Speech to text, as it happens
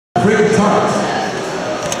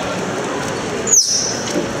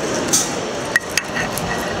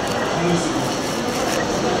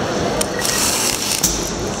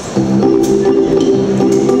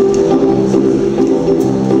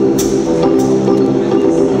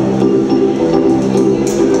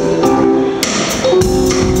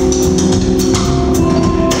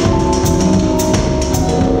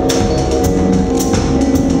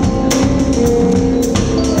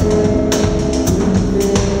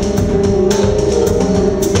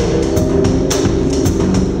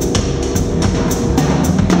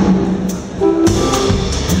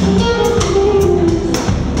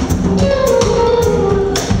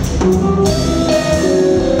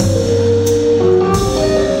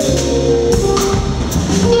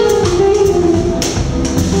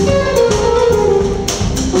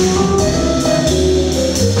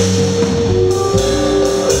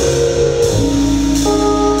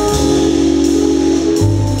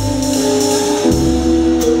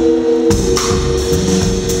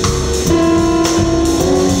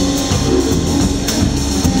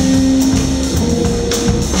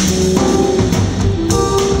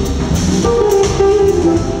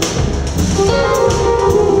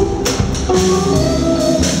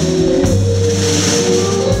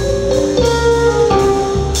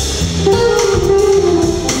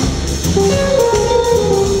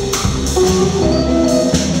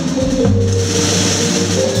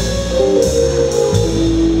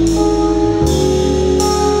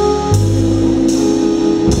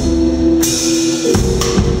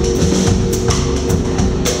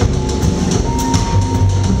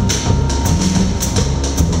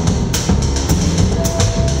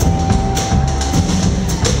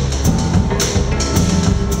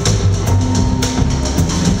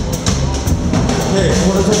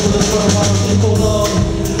over the world, I don't people love.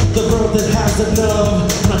 The world that has the nerve,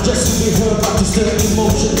 not just to be heard, but to stir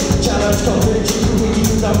emotion. Challenge, convention, creating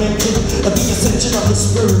new dimension of the ascension of the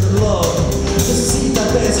spirit of love. The seed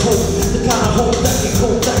that bears hope, the kind of hope that can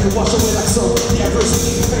cope, that can wash away like soap. The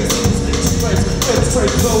adversity you face, the mistakes you face, where the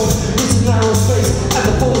straight road, it's a narrow space, and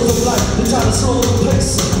the fullness of life, the time to slow the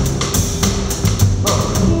pace.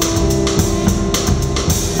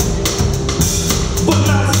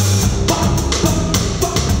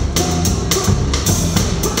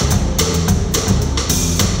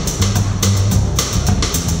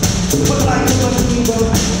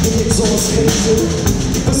 It exhausts hatred,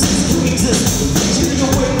 it persists to exist, chilling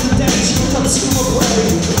away the days you consume a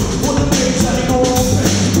prey. For the names that ignore all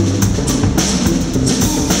pain.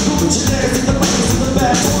 Legionnaires in the minds of the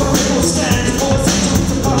bad, for a rebel stand, for a century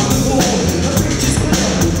to part the war. The reach is clear,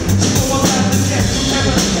 you know I'm at the death,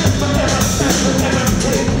 ever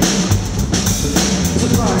take.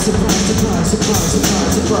 Surprise, surprise, surprise, surprise,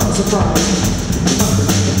 surprise, surprise, surprise.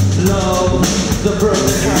 Love, the bird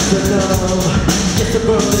that has the love. It's the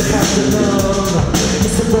bird that has to love.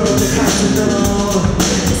 It's the bird that has to love.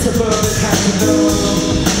 It's the bird that has to love.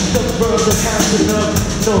 The bird that has to love.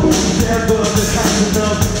 No, that bird that has to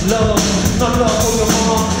love. Love, not love for your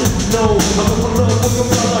mom. No, I'm talking about love for your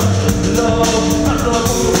brother. Love, not love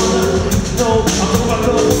for your mother. No, I'm talking about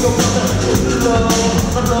love for your brother. Love,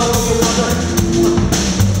 not love for your mother.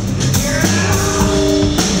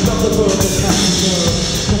 Love the bird that has to love.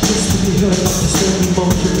 Not just to be heard, but to serve.